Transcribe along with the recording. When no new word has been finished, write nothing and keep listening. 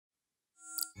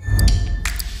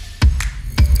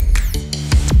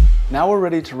Now we're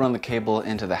ready to run the cable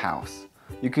into the house.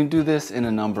 You can do this in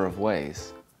a number of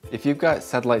ways. If you've got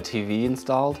satellite TV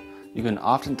installed, you can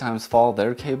oftentimes follow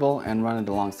their cable and run it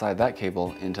alongside that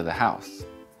cable into the house.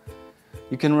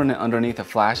 You can run it underneath a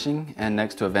flashing and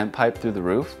next to a vent pipe through the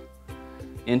roof,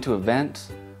 into a vent,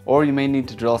 or you may need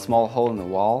to drill a small hole in the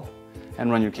wall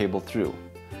and run your cable through.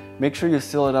 Make sure you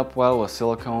seal it up well with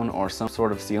silicone or some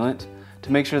sort of sealant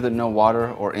to make sure that no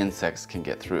water or insects can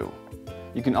get through.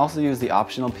 You can also use the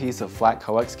optional piece of flat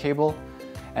coax cable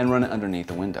and run it underneath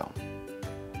the window.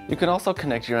 You can also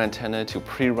connect your antenna to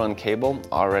pre-run cable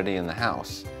already in the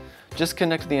house. Just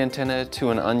connect the antenna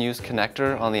to an unused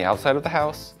connector on the outside of the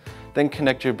house, then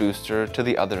connect your booster to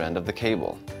the other end of the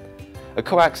cable. A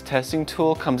coax testing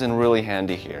tool comes in really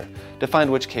handy here to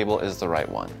find which cable is the right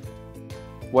one.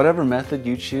 Whatever method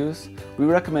you choose, we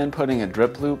recommend putting a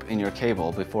drip loop in your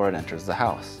cable before it enters the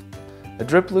house. A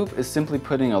drip loop is simply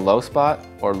putting a low spot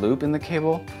or loop in the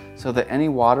cable so that any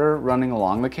water running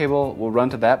along the cable will run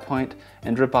to that point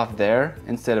and drip off there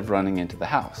instead of running into the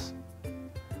house.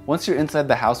 Once you're inside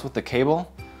the house with the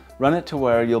cable, run it to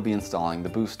where you'll be installing the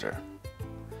booster.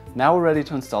 Now we're ready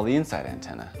to install the inside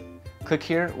antenna. Click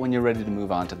here when you're ready to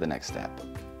move on to the next step.